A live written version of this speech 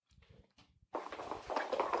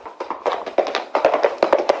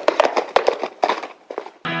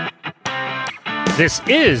This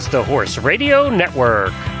is the Horse Radio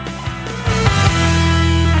Network.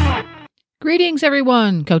 Greetings,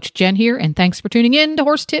 everyone. Coach Jen here, and thanks for tuning in to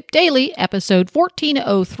Horse Tip Daily, episode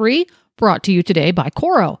 1403, brought to you today by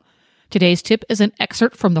Coro. Today's tip is an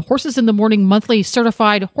excerpt from the Horses in the Morning Monthly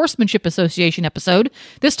Certified Horsemanship Association episode,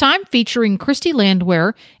 this time featuring Christy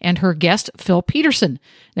Landwehr and her guest, Phil Peterson.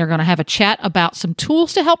 They're going to have a chat about some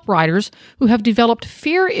tools to help riders who have developed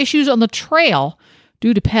fear issues on the trail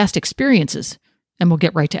due to past experiences. And we'll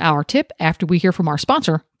get right to our tip after we hear from our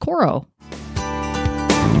sponsor, Coro.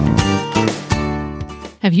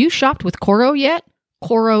 Have you shopped with Coro yet?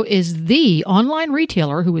 Coro is the online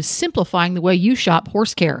retailer who is simplifying the way you shop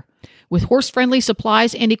horse care. With horse-friendly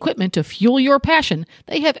supplies and equipment to fuel your passion,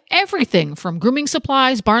 they have everything from grooming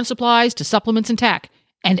supplies, barn supplies, to supplements and tack,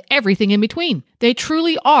 and everything in between. They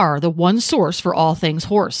truly are the one source for all things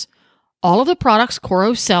horse. All of the products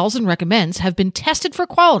Coro sells and recommends have been tested for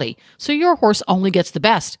quality, so your horse only gets the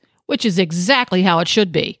best, which is exactly how it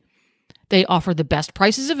should be. They offer the best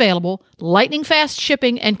prices available, lightning-fast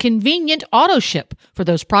shipping, and convenient auto-ship for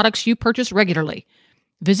those products you purchase regularly.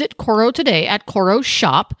 Visit Coro today at Coro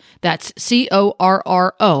Shop, that's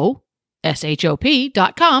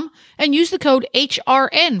CORROSHOP.com, and use the code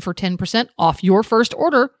HRN for 10% off your first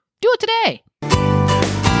order. Do it today.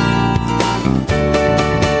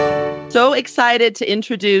 So excited to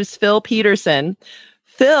introduce Phil Peterson.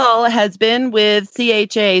 Phil has been with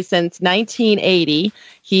CHA since 1980.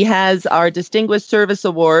 He has our Distinguished Service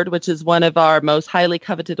Award, which is one of our most highly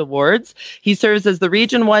coveted awards. He serves as the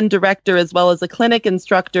Region 1 Director as well as a clinic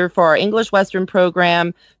instructor for our English Western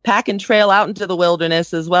program, Pack and Trail Out into the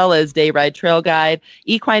Wilderness, as well as Day Ride Trail Guide,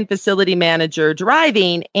 Equine Facility Manager,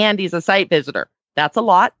 driving, and he's a site visitor. That's a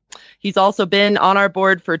lot. He's also been on our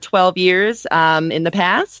board for 12 years in the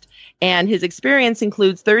past. And his experience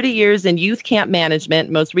includes 30 years in youth camp management,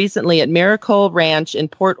 most recently at Miracle Ranch in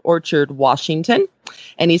Port Orchard, Washington.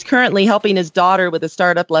 And he's currently helping his daughter with a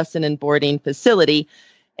startup lesson and boarding facility.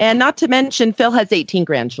 And not to mention, Phil has 18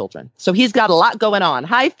 grandchildren. So he's got a lot going on.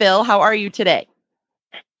 Hi, Phil. How are you today?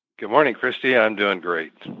 Good morning, Christy. I'm doing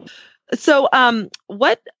great. So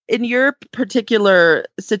what, in your particular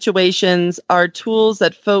situations, are tools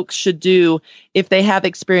that folks should do if they have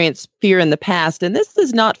experienced fear in the past? And this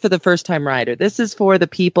is not for the first-time rider. This is for the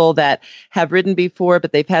people that have ridden before,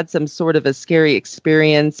 but they've had some sort of a scary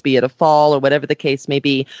experience, be it a fall or whatever the case may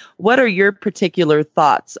be. What are your particular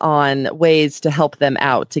thoughts on ways to help them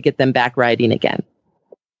out, to get them back riding again?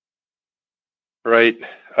 Right.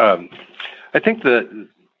 I think the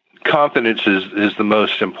confidence is the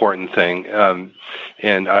most important thing.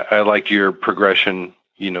 And I like your progression,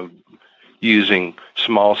 using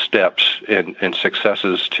small steps and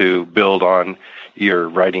successes to build on your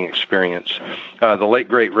riding experience. The late,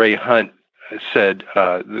 great Ray Hunt said,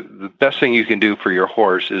 the best thing you can do for your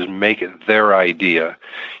horse is make it their idea,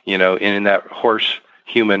 and in that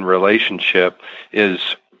horse-human relationship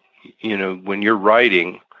is, when you're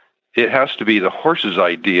riding, it has to be the horse's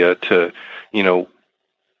idea to,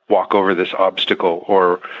 walk over this obstacle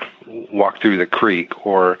or walk through the creek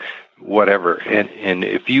or whatever. And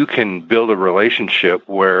if you can build a relationship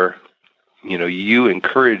where, you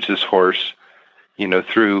encourage this horse,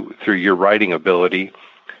 through your riding ability,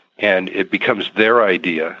 and it becomes their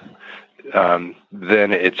idea,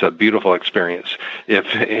 then it's a beautiful experience.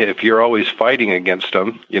 If you're always fighting against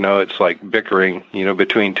them, it's like bickering,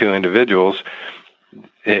 between two individuals,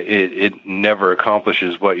 it never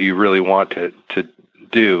accomplishes what you really want to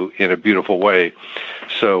do in a beautiful way.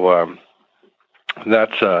 So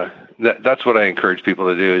that's what I encourage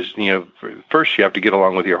people to do is, first you have to get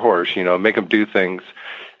along with your horse, make them do things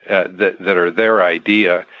that are their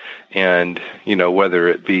idea. And, whether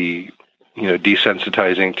it be,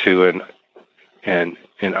 desensitizing to an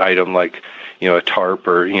item like, a tarp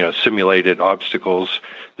or, simulated obstacles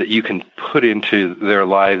that you can put into their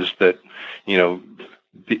lives that,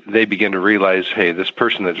 they begin to realize, hey, this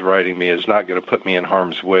person that's riding me is not going to put me in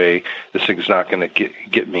harm's way. This thing's not going to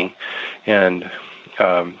get me, and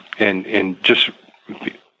just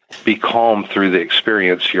be calm through the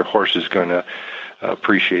experience. Your horse is going to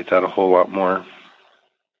appreciate that a whole lot more.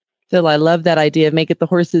 Phil, I love that idea of make it the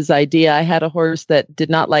horse's idea. I had a horse that did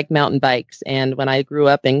not like mountain bikes. And when I grew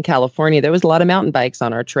up in California, there was a lot of mountain bikes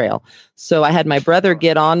on our trail. So I had my brother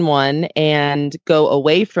get on one and go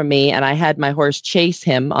away from me. And I had my horse chase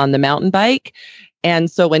him on the mountain bike.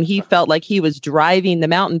 And so when he felt like he was driving the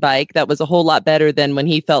mountain bike, that was a whole lot better than when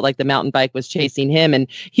he felt like the mountain bike was chasing him. And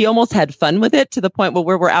he almost had fun with it to the point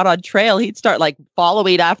where we're out on trail, he'd start like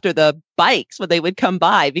following after the bikes when they would come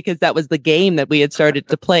by, because that was the game that we had started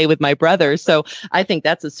to play with my brother. So I think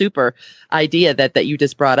that's a super idea that you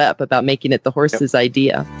just brought up about making it the horse's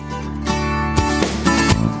idea.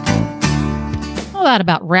 Well, that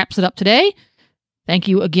about wraps it up today. Thank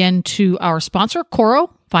you again to our sponsor,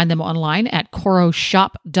 Coro. Find them online at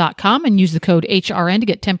coroshop.com and use the code HRN to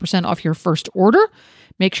get 10% off your first order.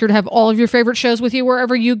 Make sure to have all of your favorite shows with you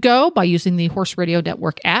wherever you go by using the Horse Radio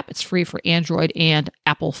Network app. It's free for Android and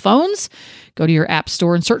Apple phones. Go to your app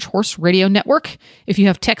store and search Horse Radio Network. If you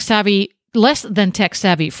have less than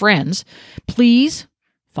tech-savvy friends, please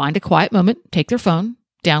find a quiet moment, take their phone,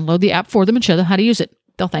 download the app for them, and show them how to use it.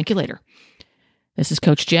 They'll thank you later. This is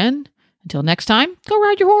Coach Jen. Until next time, go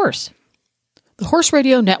ride your horse. The Horse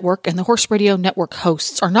Radio Network and the Horse Radio Network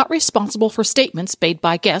hosts are not responsible for statements made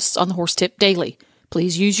by guests on the Horse Tip Daily.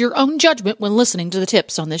 Please use your own judgment when listening to the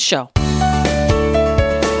tips on this show.